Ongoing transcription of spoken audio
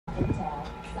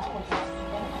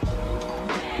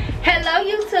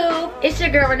It's your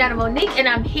girl Renata Monique, and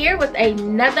I'm here with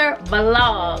another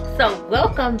vlog. So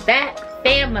welcome back,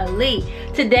 family.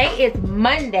 Today is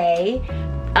Monday,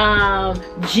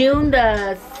 June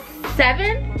the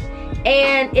 7th,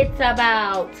 and it's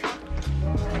about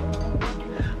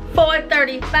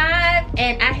 4:35,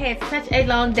 and I had such a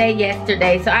long day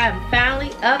yesterday, so I am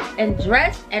finally up and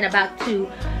dressed and about to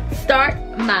start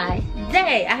my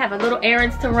day. I have a little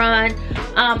errands to run.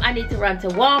 I need to run to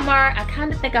Walmart. I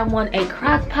kind of think I want a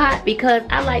crock pot because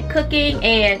I like cooking,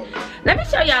 and let me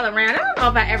show y'all around. I don't know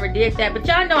if I ever did that, but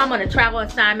y'all know I'm on a travel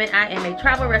assignment. I am a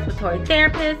travel respiratory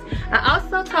therapist. I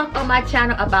also talk on my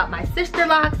channel about my sister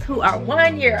locks who are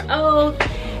 1 year old.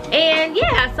 And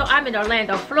yeah, so I'm in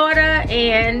Orlando, Florida,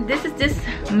 and this is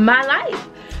just my life.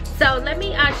 So let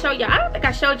me show y'all. I don't think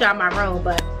I showed y'all my room,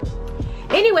 but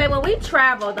anyway, when we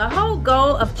travel, the whole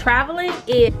goal of traveling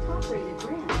is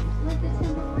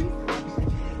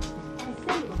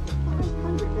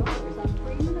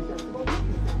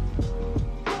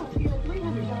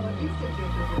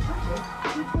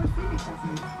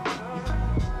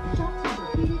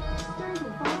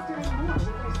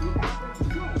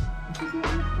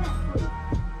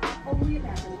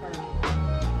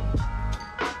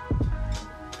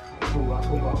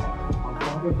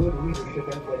good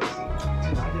leadership and legacy.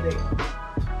 Tonight at 8.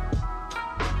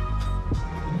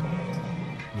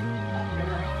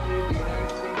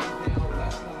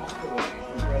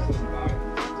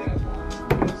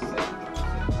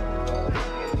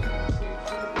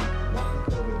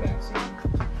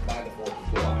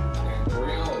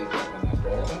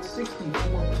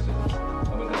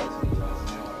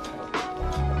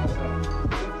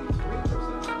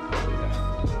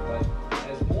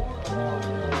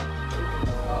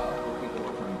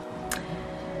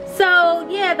 So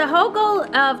yeah, the whole goal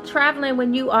of traveling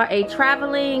when you are a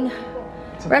traveling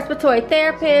respiratory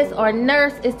therapist or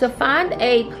nurse is to find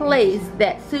a place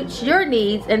that suits your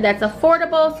needs and that's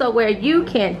affordable, so where you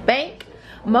can bank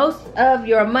most of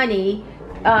your money,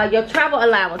 your travel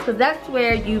allowance, because that's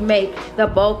where you make the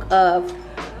bulk of,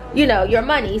 you know, your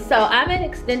money. So I'm an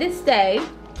extended stay,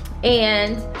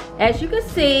 and as you can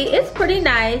see, it's pretty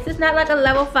nice. It's not like a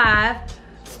level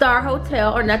 5-star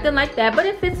hotel or nothing like that, but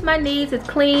it fits my needs. It's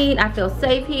clean. I feel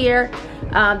safe here.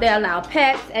 They allow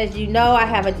pets. As you know, I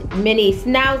have a mini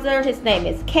schnauzer. His name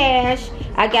is Cash.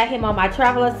 I got him on my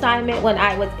travel assignment when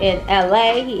I was in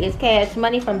LA. He is Cash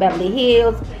Money from Beverly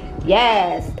Hills.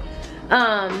 Yes.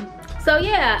 So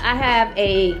yeah, I have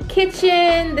a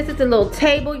kitchen. This is a little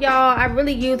table, y'all. I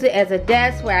really use it as a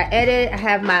desk where I edit. I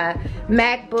have my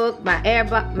MacBook, my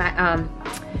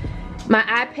my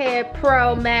iPad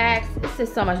Pro Max. It's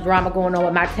just so much drama going on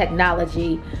with my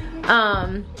technology.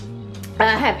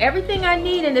 I have everything I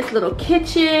need in this little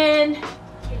kitchen.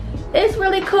 It's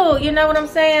really cool, you know what I'm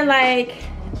saying? Like,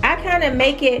 I kind of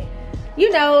make it, you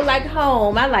know, like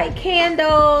home. I like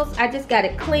candles. I just got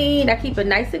it clean. I keep it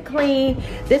nice and clean.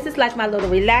 This is like my little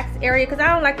relaxed area because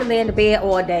I don't like to lay in the bed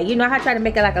all day. You know, I try to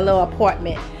make it like a little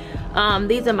apartment.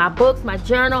 These are my books, my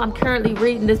journal. I'm currently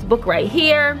reading this book right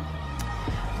here.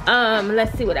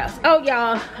 Let's see what else. Oh,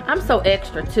 y'all, I'm so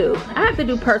extra too. I have to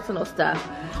do personal stuff.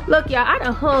 Look, y'all, I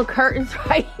done hung curtains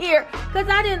right here because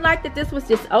I didn't like that this was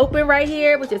just open right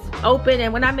here, which is open,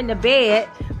 and when I'm in the bed,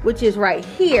 which is right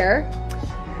here,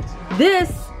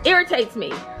 this irritates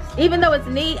me. Even though it's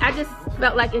neat, I just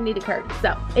felt like it needed curtains.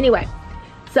 So anyway,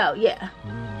 so yeah,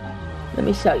 let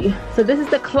me show you. So this is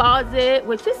the closet,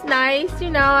 which is nice. You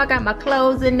know, I got my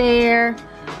clothes in there.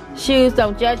 Shoes,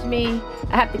 don't judge me.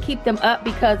 I have to keep them up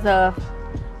because of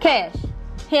Cash,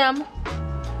 him.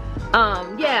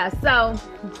 Yeah, so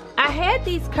I had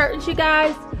these curtains, you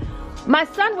guys. My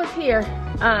son was here,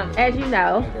 as you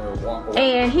know,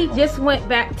 and he just went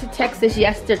back to Texas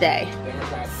yesterday.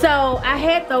 So I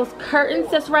had those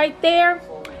curtains that's right there.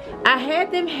 I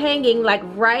had them hanging like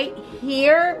right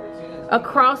here,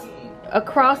 across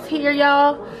here,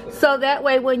 y'all. So that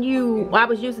way when I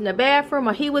was using the bathroom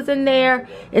or he was in there,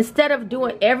 instead of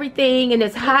doing everything in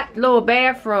this hot little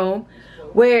bathroom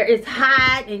where it's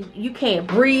hot and you can't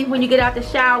breathe when you get out the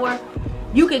shower,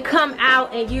 you can come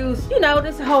out and use, you know,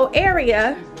 this whole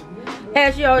area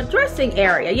as your dressing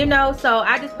area, you know. So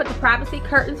I just put the privacy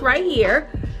curtains right here,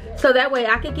 so that way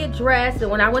I could get dressed,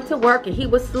 and when I went to work and he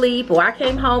was asleep, or I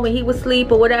came home and he was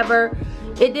asleep or whatever,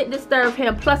 it didn't disturb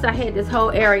him. Plus I had this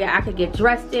whole area I could get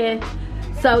dressed in.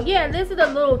 So yeah, these are the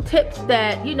little tips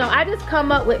that, you know, I just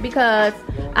come up with because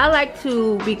I like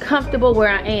to be comfortable where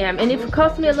I am. And if it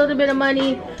costs me a little bit of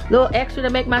money, a little extra to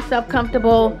make myself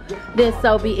comfortable, then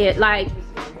so be it. Like,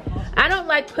 I don't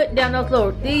like putting down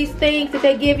these things that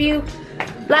they give you.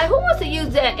 Like, who wants to use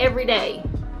that every day?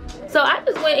 So I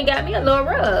just went and got me a little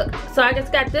rug. So I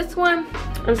just got this one.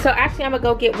 And so actually I'm gonna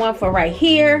go get one for right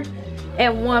here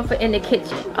and one for in the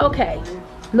kitchen. Okay,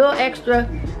 little extra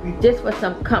just for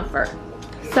some comfort.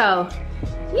 So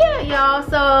yeah, y'all,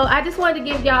 so I just wanted to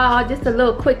give y'all just a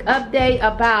little quick update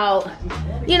about,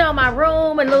 you know, my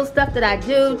room and little stuff that I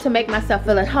do to make myself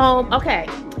feel at home. Okay,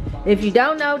 if you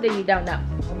don't know, then you don't know.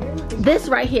 This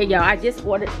right here, y'all, I just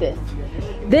ordered this.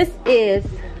 This is,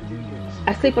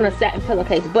 I sleep on a satin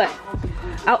pillowcase, but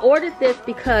I ordered this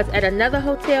because at another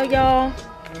hotel, y'all,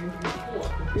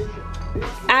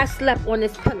 I slept on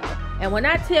this pillow. And when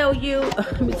I tell you,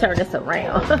 let me turn this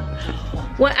around.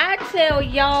 When I tell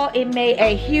y'all it made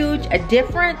a huge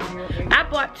difference, I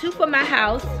bought 2 for my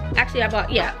house. Actually, I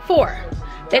bought, yeah, 4.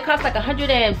 They cost like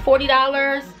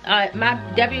 $140. My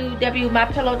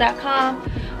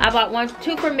www.mypillow.com. I bought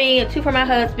 2 for me and 2 for my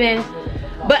husband.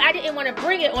 But I didn't want to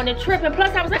bring it on the trip. And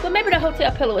plus I was like, well, maybe the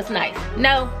hotel pillow is nice.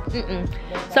 No,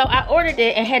 So I ordered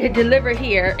it and had it delivered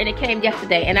here. And it came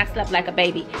yesterday. And I slept like a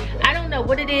baby. I don't know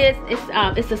what it is.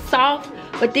 It's a soft.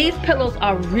 But these pillows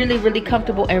are really, really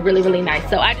comfortable and really, really nice.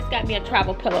 So I just got me a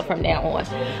travel pillow from now on.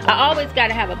 I always got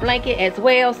to have a blanket as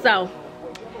well. So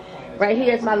right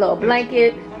here is my little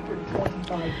blanket.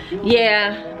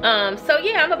 Yeah. So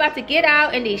yeah, I'm about to get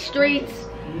out in these streets.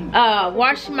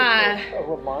 Wash my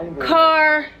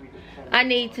car. I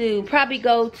need to probably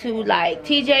go to like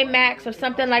TJ Maxx or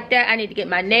something like that. I need to get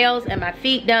my nails and my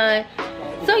feet done.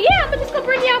 So yeah, I'm just gonna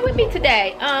bring y'all with me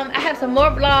today. I have some more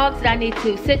vlogs that I need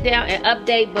to sit down and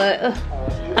update, but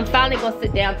I'm finally gonna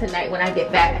sit down tonight when I get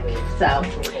back. So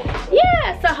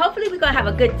yeah, so hopefully we're gonna have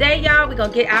a good day, y'all. We're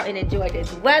gonna get out and enjoy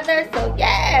this weather. So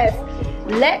yes,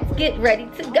 let's get ready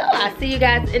to go. I'll see you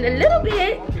guys in a little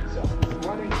bit.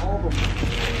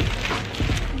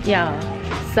 Y'all,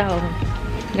 so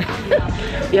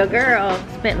your girl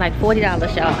spent like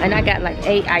 $40, y'all, and I got like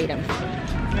 8 items.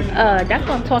 That's what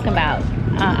I'm talking about.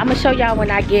 I'm gonna show y'all when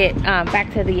I get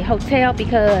back to the hotel,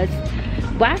 because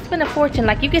well, I spend a fortune.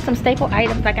 Like, you get some staple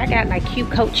items, like I got like cute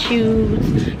coat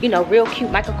shoes, you know, real cute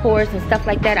Michael Kors and stuff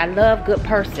like that. I love good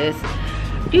purses.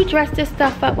 You dress this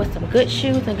stuff up with some good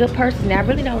shoes and good purses. Now I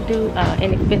really don't do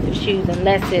inexpensive shoes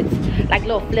unless it's like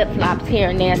little flip-flops here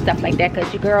and there and stuff like that,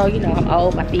 because your girl, you know, I'm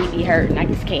old, my feet be hurting, I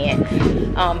just can't.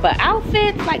 But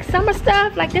outfits, like summer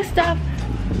stuff, like this stuff,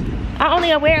 I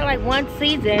only wear it like one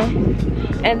season,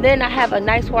 and then I have a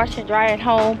nice wash and dry at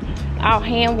home. I'll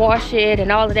hand wash it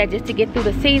and all of that just to get through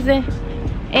the season.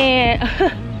 And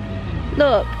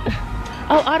look,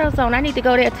 oh, AutoZone, I need to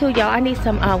go there too, y'all. I need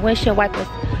some windshield wipers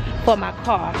for my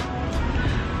car.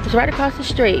 It's right across the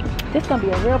street. This is gonna be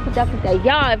a real productive day,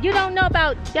 y'all. If you don't know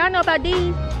about, y'all know about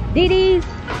these DDs,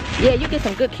 yeah, you get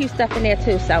some good cute stuff in there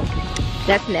too. So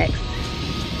that's next.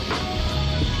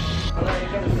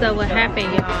 So what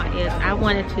happened, y'all, is I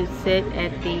wanted to sit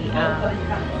at the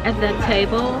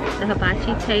table, the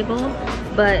hibachi table,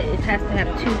 but it has to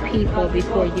have 2 people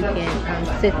before you can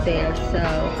sit there. So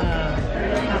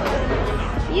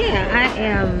yeah, I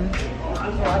am.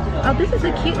 Oh, this is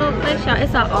a cute little place, y'all.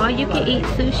 It's an all-you-can-eat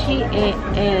sushi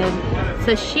and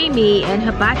sashimi and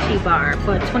hibachi bar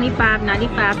for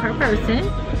 $25.95 per person.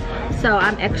 So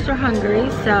I'm extra hungry.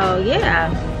 So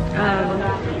yeah,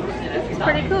 it's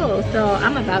pretty cool. So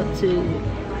I'm about to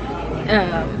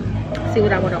see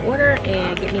what I want to order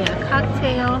and get me a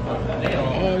cocktail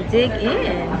and dig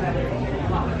in.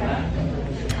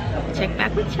 Check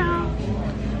back with y'all.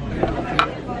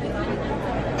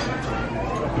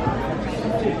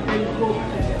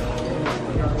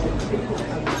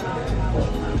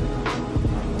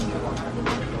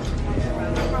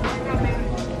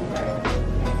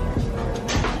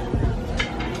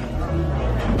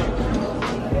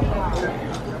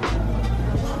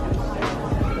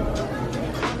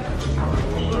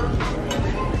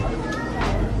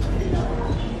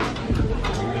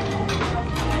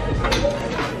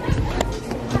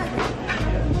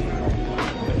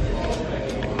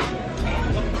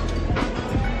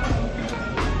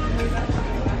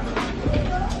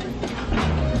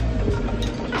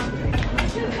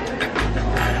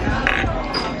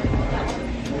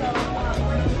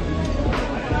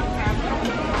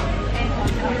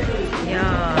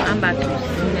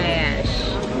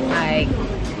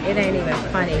 It ain't even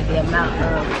funny the amount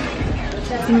of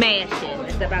smashing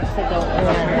that's about to go on,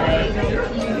 like,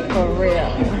 for real.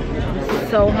 I'm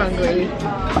so hungry. I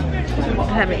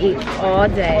haven't eaten all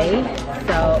day,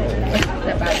 so it's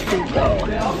about to go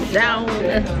down.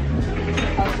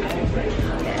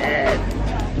 Yes.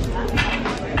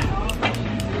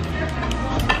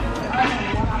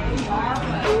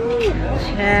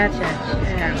 Cha, cha,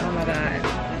 cha. Oh my God.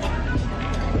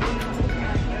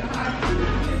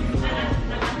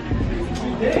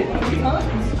 The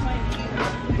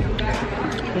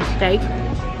steak.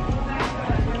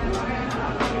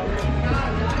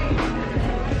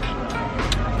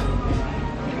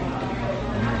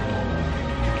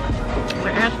 I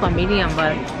asked for medium,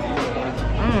 but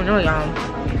I don't know, y'all.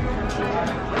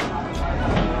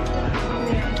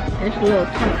 It's a little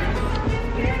tough.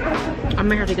 I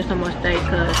may have to get some more steak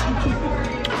because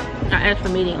I asked for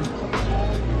medium.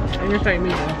 I just like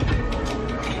medium.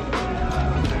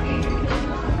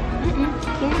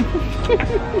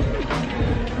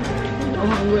 I'm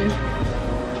hungry.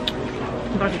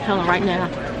 I'm about to tell her right now.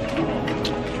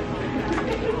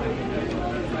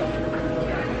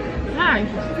 Hi.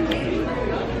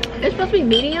 It's supposed to be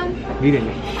medium? Medium.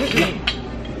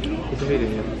 It's a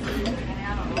medium.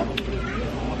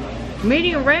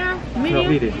 Medium rare? Medium? No,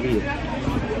 medium.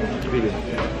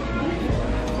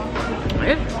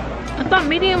 I thought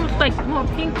medium was like more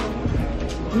pink.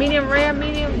 Medium rare,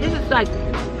 medium. This is like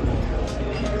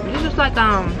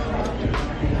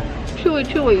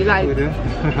chewy, like.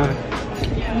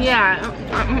 Yeah.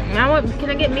 Can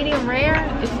I get medium rare?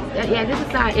 Yeah, this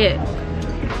is not it.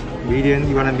 Medium.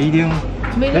 You want a medium?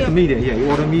 Medium. That's a medium. Yeah, you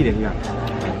order medium. Yeah.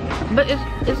 But it's.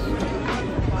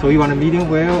 So you want a medium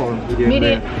well or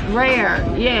medium rare?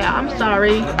 Yeah. I'm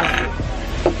sorry.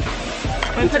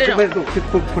 Put it on.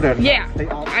 Put that. Yeah.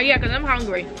 Yeah, cause I'm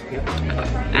hungry. Yeah.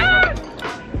 Ah!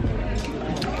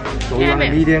 So you want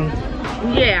a medium?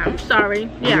 Yeah, I'm sorry.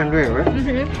 Yeah. Medium rare, right?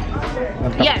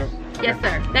 Yes. Yes,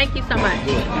 sir. Thank you so much.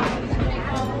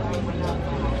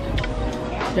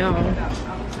 No.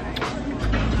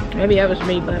 Maybe that was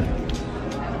me, but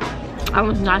I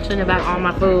was not sending back all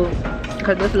my food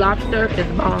because this lobster is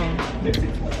bomb.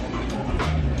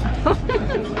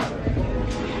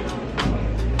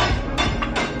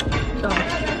 So,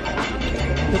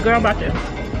 the girl about to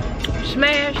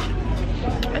smash,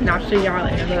 and I'll see y'all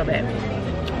in a little bit.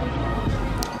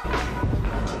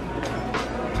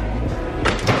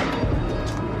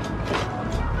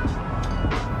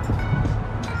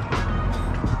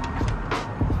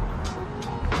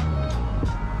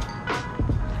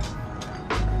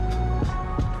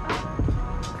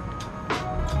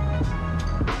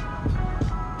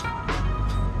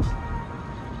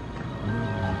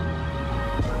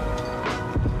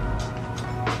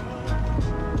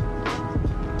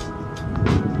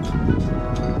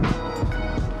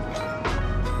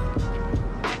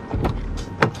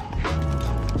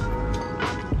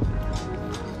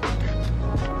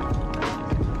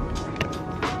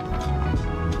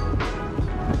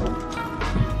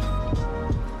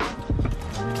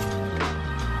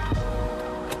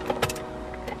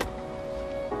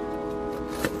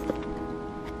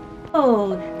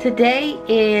 Oh, today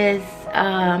is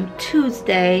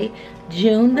Tuesday,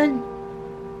 June the,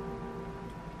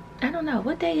 I don't know,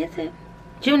 what day is it?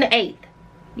 June the 8th.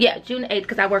 Yeah, June 8th,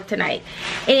 because I work tonight.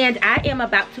 And I am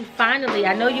about to finally,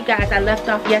 I know you guys, I left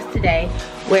off yesterday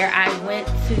where I went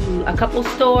to a couple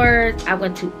stores. I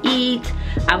went to eat.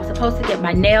 I was supposed to get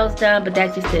my nails done, but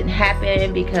that just didn't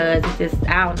happen because it's just,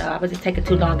 I don't know, I was just taking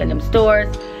too long in them stores.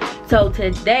 So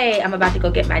today, I'm about to go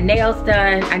get my nails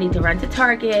done. I need to run to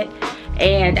Target.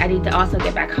 And I need to also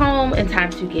get back home in time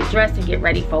to get dressed and get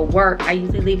ready for work. I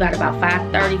usually leave out about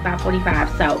 5:30, 5:45.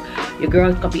 So your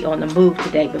girl's gonna be on the move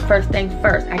today. But first things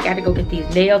first, I gotta go get these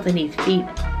nails and these feet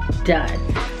done.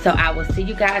 So I will see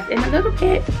you guys in a little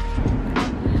bit.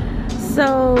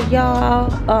 So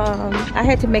y'all, I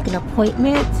had to make an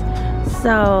appointment.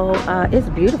 So it's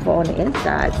beautiful on the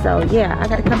inside. So yeah, I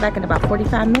gotta come back in about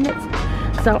 45 minutes.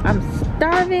 So I'm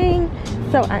starving.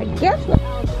 So I guess what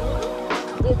I'll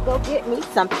do is go get me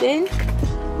something.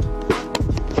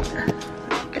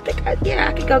 I think I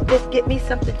could go just get me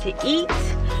something to eat.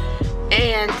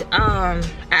 And I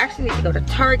actually need to go to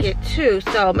Target too.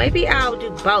 So maybe I'll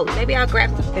do both. Maybe I'll grab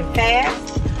something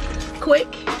fast, quick,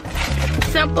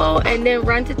 simple, and then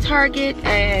run to Target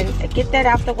and get that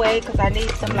out the way because I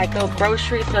need some like little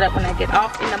groceries so that when I get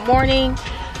off in the morning,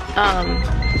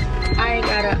 I ain't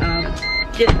gotta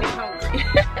just be hungry.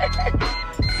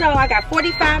 So I got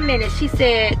 45 minutes. She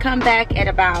said come back at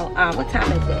about, what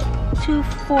time is it?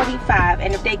 2:45.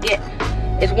 And if they get,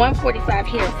 it's 1:45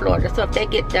 here in Florida. So if they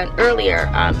get done earlier,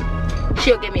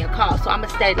 she'll give me a call. So I'm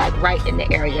gonna stay like right in the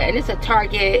area. And it's a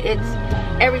Target. It's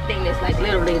everything is like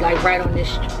literally like right on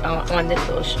this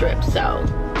little strip. So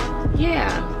yeah,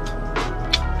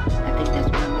 I think that's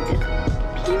what I'm gonna do.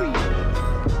 Period.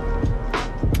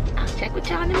 I'll check with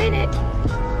y'all in a minute.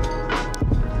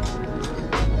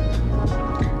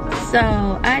 So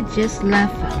I just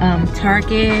left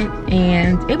Target,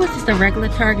 and it was just a regular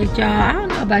Target, y'all. I don't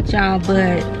know about y'all,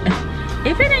 but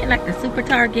if it ain't like the super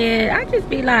Target, I just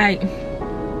be like,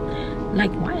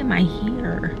 like, why am I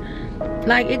here?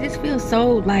 Like, it just feels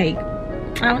so, like,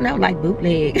 I don't know, like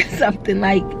bootleg or something.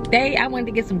 Like, I wanted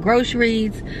to get some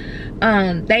groceries.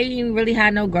 They didn't really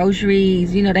have no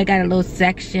groceries. You know, they got a little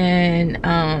section.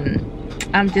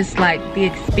 I'm just like, the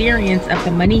experience of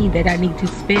the money that I need to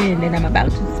spend and I'm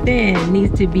about to spend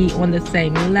needs to be on the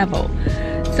same level.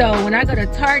 So when I go to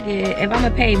Target, if I'm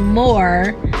gonna pay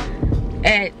more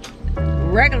at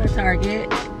regular Target,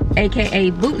 aka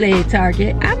bootleg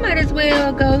Target, I might as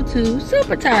well go to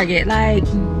Super Target. Like,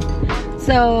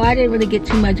 so I didn't really get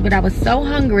too much, but I was so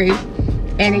hungry,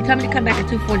 and they told me to come back at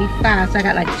 2:45, so I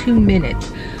got like 2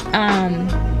 minutes.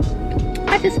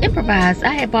 I just improvised.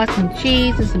 I had bought some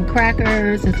cheese and some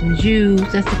crackers and some juice.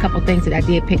 That's a couple things that I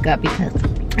did pick up because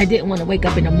I didn't want to wake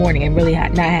up in the morning and really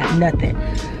not have nothing.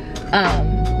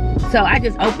 So I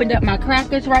just opened up my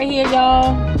crackers right here,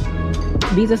 y'all.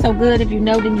 These are so good. If you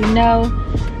know, then you know.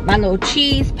 My little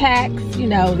cheese packs, you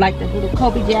know, like the little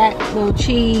Kobe Jack little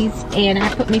cheese. And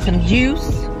I put me some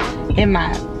juice in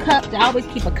my cups. I always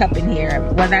keep a cup in here,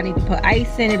 whether I need to put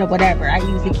ice in it or whatever. I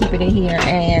usually keep it in here,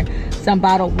 and some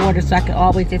bottled water, so I can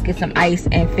always just get some ice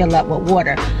and fill up with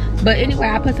water. But anyway,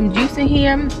 I put some juice in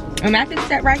here, and I just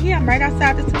sat right here. I'm right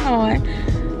outside the salon,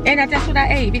 and that's what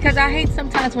I ate, because I hate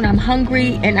sometimes when I'm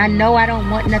hungry and I know I don't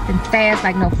want nothing fast,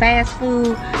 like no fast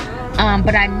food,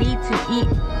 but I need to eat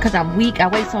because I'm weak. I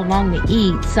wait so long to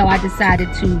eat, so I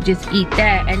decided to just eat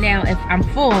that. And now if I'm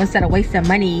full, instead of wasting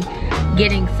money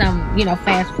getting some, you know,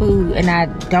 fast food and I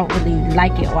don't really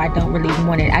like it or I don't really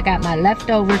want it, I got my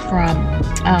leftovers from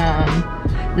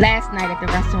last night at the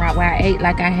restaurant where I ate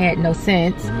like I had no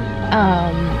sense.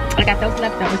 I got those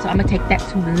leftovers, so I'm gonna take that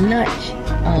to lunch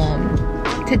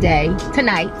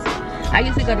tonight. I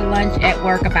usually go to lunch at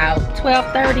work about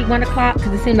 12:30, 1 o'clock,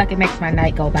 because it seems like it makes my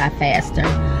night go by faster.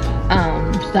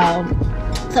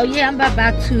 So yeah, I'm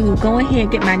about to go ahead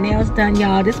and get my nails done,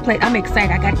 y'all. This place, I'm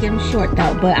excited. I gotta get them short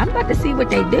though, but I'm about to see what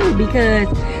they do, because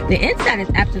the inside is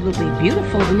absolutely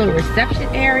beautiful. The little reception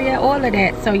area, all of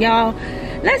that. So y'all,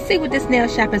 let's see what this nail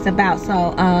shop is about.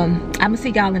 So I'm gonna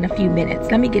see y'all in a few minutes.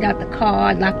 Let me get out the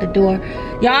car, lock the door.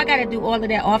 Y'all gotta do all of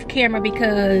that off camera,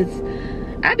 because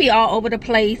I be all over the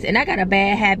place and I got a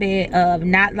bad habit of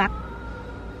not locking.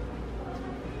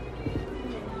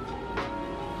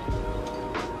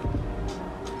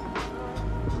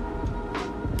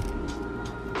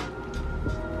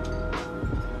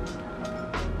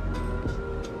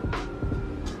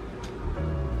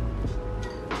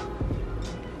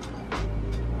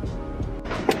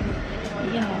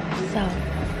 So I'm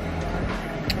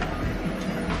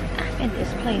in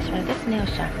this place, right? This nail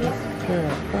shop is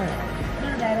good, but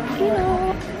you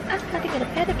know, I got to get a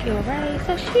pedicure, right?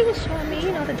 So she was showing me,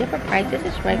 you know, the different prices.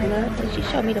 It's regular, but she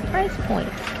showed me the price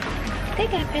points. They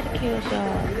got pedicures,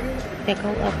 y'all, that go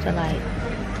up to like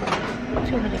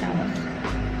 $200.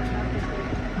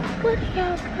 What are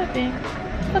y'all rubbing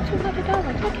for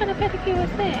 $200? What kind of pedicure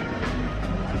is that?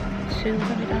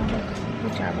 $200?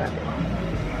 What y'all rubbing?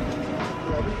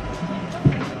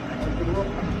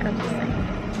 I'm just saying.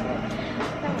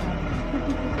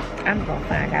 I'm gonna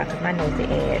find out, because my nosy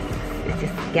ass is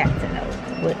just got to know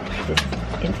what this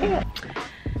entails.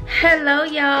 Hello,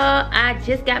 y'all. I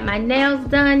just got my nails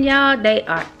done, y'all. They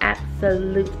are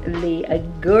absolutely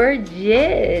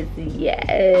gorgeous.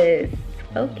 Yes.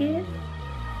 Focus.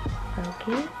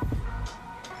 Focus.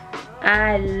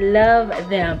 I love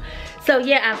them. So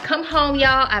yeah, I've come home,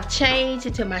 y'all. I've changed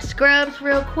into my scrubs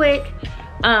real quick.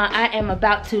 I am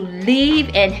about to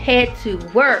leave and head to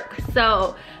work.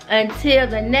 So until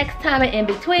the next time and in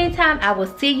between time, I will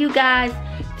see you guys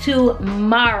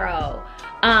tomorrow.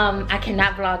 I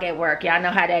cannot vlog at work. Y'all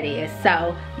know how that is.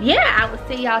 So yeah, I will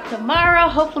see y'all tomorrow.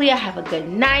 Hopefully I have a good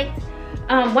night.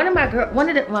 One of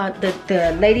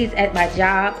the ladies at my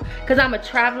job, because I'm a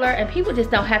traveler and people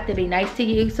just don't have to be nice to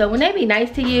you. So when they be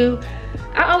nice to you,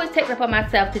 I always take it upon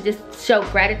myself to just show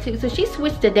gratitude. So she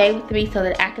switched the day with me so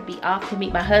that I could be off to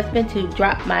meet my husband to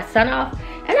drop my son off.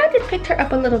 And I just picked her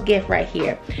up a little gift right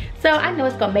here. So I know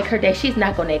it's gonna make her day. She's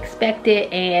not gonna expect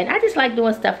it. And I just like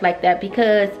doing stuff like that,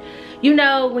 because you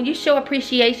know, when you show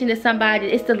appreciation to somebody,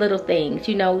 it's the little things.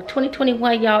 You know,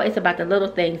 2021, y'all, it's about the little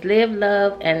things. Live,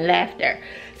 love, and laughter.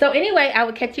 So anyway, I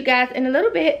will catch you guys in a little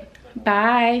bit.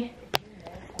 Bye.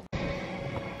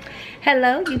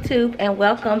 Hello, YouTube, and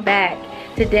welcome back.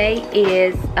 Today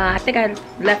is, I think I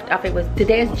left off,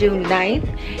 today is June 9th.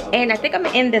 And I think I'm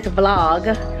gonna end this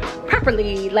vlog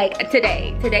properly, like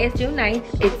today. Today is June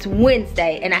 9th. It's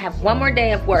Wednesday, and I have one more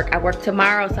day of work. I work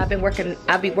tomorrow, so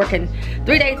I'll be working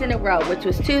 3 days in a row, which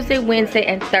was Tuesday, Wednesday,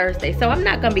 and Thursday. So I'm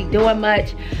not gonna be doing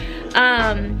much.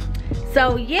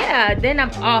 So yeah, then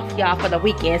I'm off, y'all, for the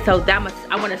weekend. So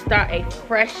I want to start a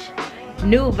fresh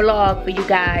new vlog for you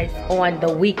guys on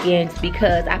the weekends,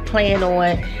 because I plan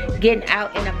on getting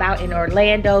out and about in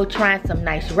Orlando, trying some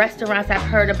nice restaurants I've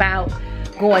heard about,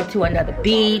 going to another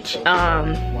beach,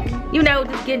 you know,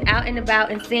 just getting out and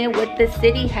about and seeing what the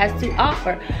city has to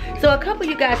offer. So a couple of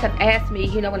you guys have asked me,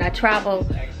 you know, when I travel,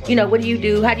 you know, what do you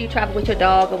do? How do you travel with your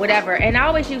dog or whatever? And I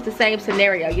always use the same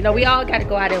scenario. You know, we all got to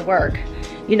go out and work.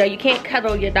 You know, you can't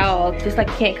cuddle your dog just like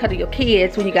you can't cuddle your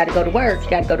kids when you got to go to work. You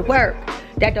got to go to work.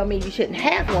 That don't mean you shouldn't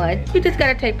have one. You just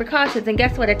got to take precautions. And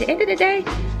guess what? At the end of the day,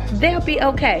 they'll be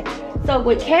okay. So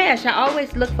with Cash, I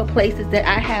always look for places that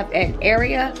I have an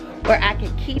area where I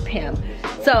can keep him.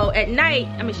 So at night,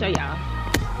 let me show y'all.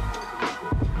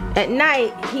 At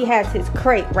night, he has his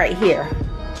crate right here,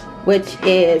 which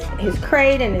is his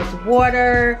crate and his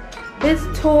water, his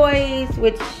toys,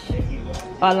 which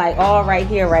are like all right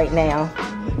here right now.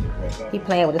 He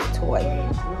playing with his toy.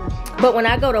 But when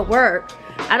I go to work,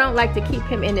 I don't like to keep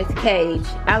him in his cage.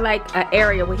 I like an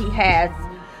area where he has,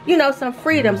 you know, some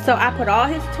freedom. So I put all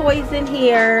his toys in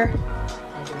here,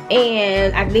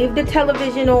 and I leave the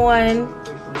television on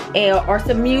or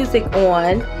some music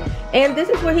on, and this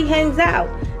is where he hangs out.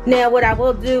 Now what I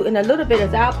will do in a little bit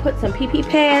is I'll put some pee-pee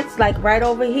pads like right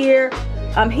over here.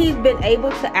 He's been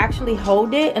able to actually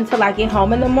hold it until I get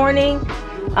home in the morning.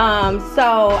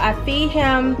 So I feed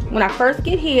him when I first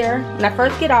get here. When I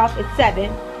first get off, it's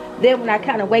 7. Then when I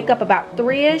kind of wake up about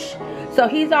 3-ish, so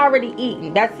he's already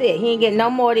eaten. That's it. He ain't getting no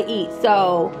more to eat.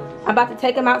 So I'm about to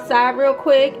take him outside real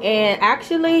quick, and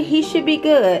actually he should be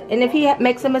good. And if he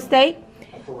makes a mistake,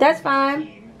 that's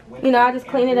fine. You know, I just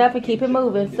clean it up and keep it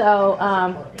moving. So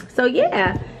so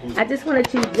yeah, I just wanted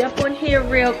to jump on here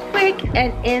real quick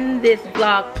and end this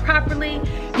vlog properly.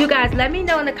 You guys, let me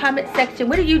know in the comment section,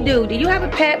 what do you do? Do you have a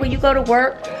pet when you go to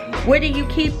work? Where do you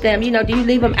keep them? You know, do you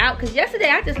leave them out? Because yesterday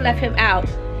I just left him out,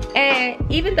 and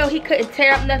even though he couldn't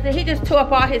tear up nothing, he just tore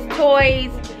up all his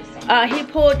toys. He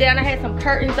pulled down, I had some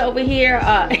curtains over here,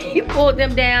 he pulled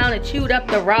them down and chewed up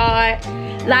the rod.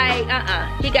 Like,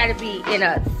 he gotta be in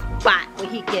a spot where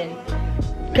he can,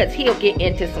 because he'll get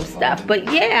into some stuff. But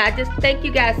yeah, I just thank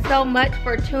you guys so much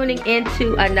for tuning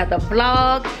into another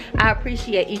vlog. I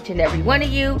appreciate each and every one of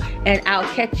you, and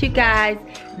I'll catch you guys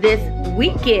this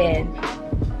weekend.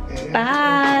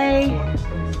 Bye.